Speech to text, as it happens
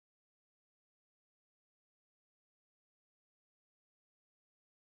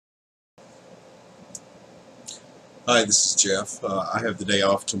Hi, this is Jeff. I have the day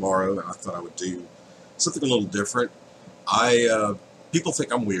off tomorrow, and I thought I would do something a little different. People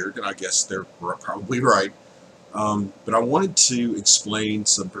think I'm weird, and I guess they're probably right. But I wanted to explain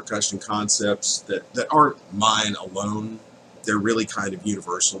some percussion concepts that aren't mine alone. They're really kind of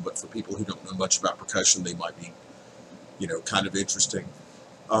universal, but for people who don't know much about percussion, they might be, kind of interesting.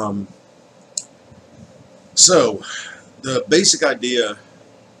 Um, so, the basic idea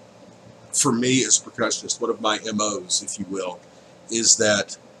for me as a percussionist, one of my MOs, if you will, is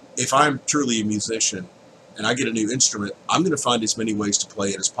that if I'm truly a musician and I get a new instrument, I'm going to find as many ways to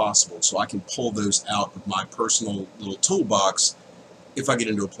play it as possible so I can pull those out of my personal little toolbox if I get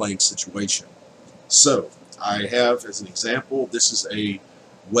into a playing situation. So, I have, as an example, this is a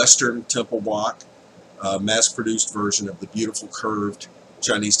Western temple block, mass-produced version of the beautiful curved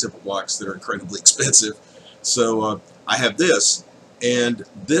Chinese temple blocks that are incredibly expensive. So, I have this, and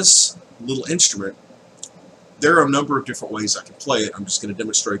this little instrument, there are a number of different ways I can play it. I'm just going to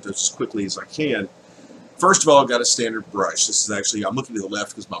demonstrate those as quickly as I can. First of all, I've got a standard brush. This is actually, I'm looking to the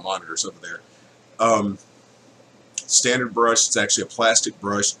left because my monitor's over there. Standard brush, it's actually a plastic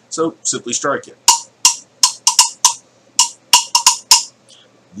brush, so simply strike it.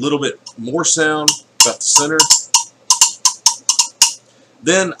 A little bit more sound, about the center.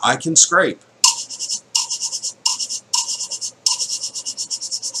 Then I can scrape.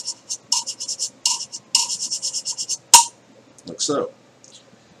 Like so.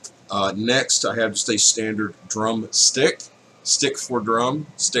 Next, I have just a standard drum stick. Stick for drum.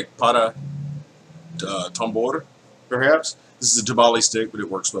 Stick para tambor, perhaps. This is a tabali stick, but it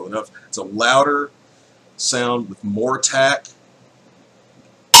works well enough. It's a louder sound with more attack.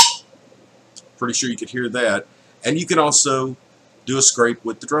 Pretty sure you could hear that. And you can also do a scrape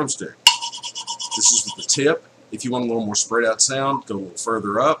with the drumstick. This is with the tip. If you want a little more spread out sound, go a little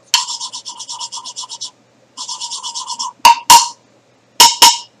further up.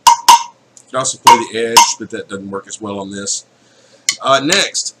 You can also play the edge, but that doesn't work as well on this.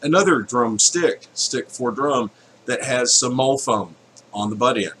 Next, another drum stick for drum, that has some mole foam on the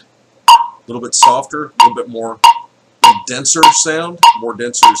butt end. A little bit softer, a little bit more denser sound. More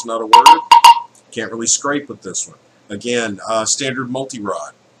denser is not a word. Can't really scrape with this one. Again, standard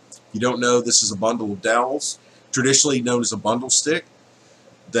multi-rod. You don't know, this is a bundle of dowels, traditionally known as a bundle stick,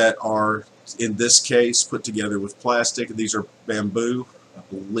 that are, in this case, put together with plastic. These are bamboo, I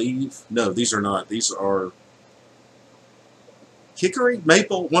believe. No, these are not. These are hickory,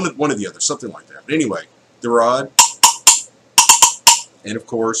 maple, one of the others, something like that. But anyway, the rod, and of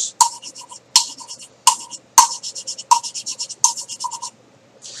course,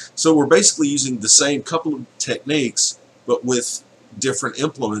 so we're basically using the same couple of techniques, but with different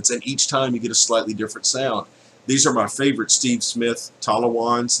implements, and each time you get a slightly different sound. These are my favorite Steve Smith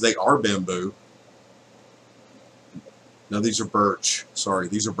Talawans. They are bamboo. No, these are birch. Sorry,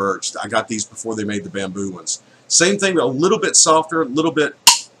 these are birch. I got these before they made the bamboo ones. Same thing, but a little bit softer, a little bit.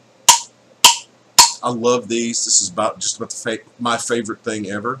 I love these. This is just about my favorite thing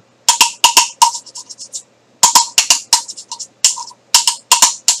ever.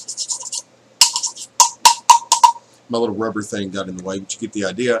 My little rubber thing got in the way, but you get the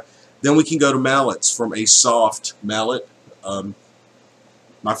idea. Then we can go to mallets. From a soft mallet,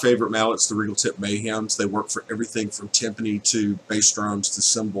 my favorite mallets, the Regal Tip Mayhems. They work for everything from timpani to bass drums to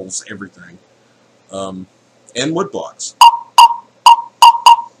cymbals, everything. And wood blocks.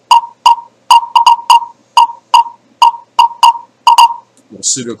 Little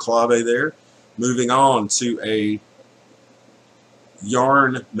pseudo clave there. Moving on to a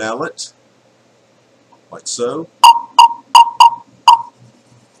yarn mallet, like so.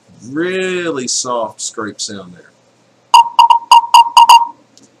 Really soft scrape sound there.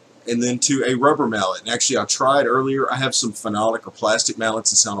 And then to a rubber mallet. And actually, I tried earlier. I have some phenolic or plastic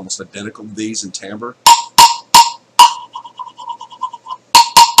mallets that sound almost identical to these in timbre.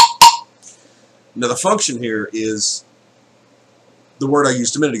 Now, the function here is the word I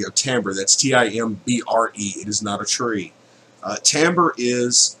used a minute ago, timbre. That's T-I-M-B-R-E. It is not a tree. Timbre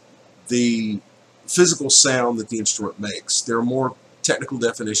is the physical sound that the instrument makes. There are more technical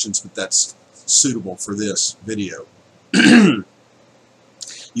definitions, but that's suitable for this video.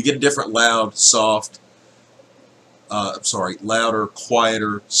 You get a different loud, soft, louder,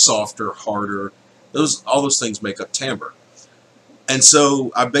 quieter, softer, harder. All those things make up timbre. And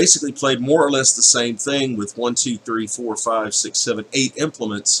so I basically played more or less the same thing with 1, 2, 3, 4, 5, 6, 7, 8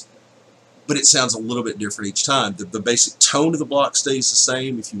 implements, but it sounds a little bit different each time. The basic tone of the block stays the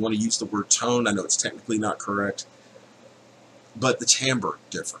same. If you want to use the word tone, I know it's technically not correct, but the timbre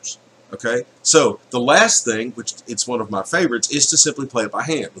differs. Okay, so the last thing, which it's one of my favorites, is to simply play it by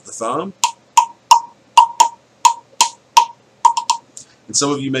hand with the thumb And some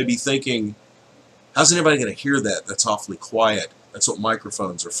of you may be thinking, how's anybody going to hear that? That's awfully quiet. That's what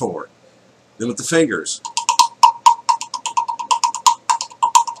microphones are for. Then with the fingers.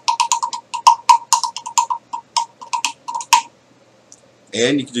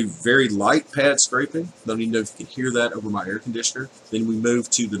 And you can do very light pad scraping. Don't even know if you can hear that over my air conditioner. Then we move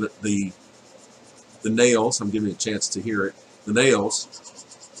to the nails. I'm giving you a chance to hear it. The nails.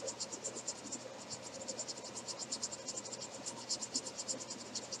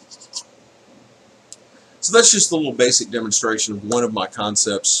 So that's just a little basic demonstration of one of my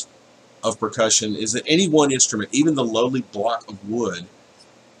concepts of percussion, is that any one instrument, even the lowly block of wood,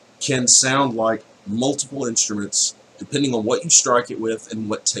 can sound like multiple instruments depending on what you strike it with and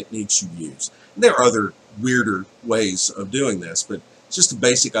what techniques you use. And there are other weirder ways of doing this, but it's just a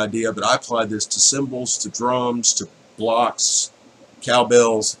basic idea. But I apply this to cymbals, to drums, to blocks,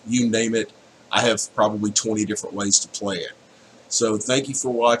 cowbells, you name it. I have probably 20 different ways to play it. So thank you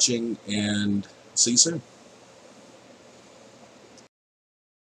for watching, and see you soon.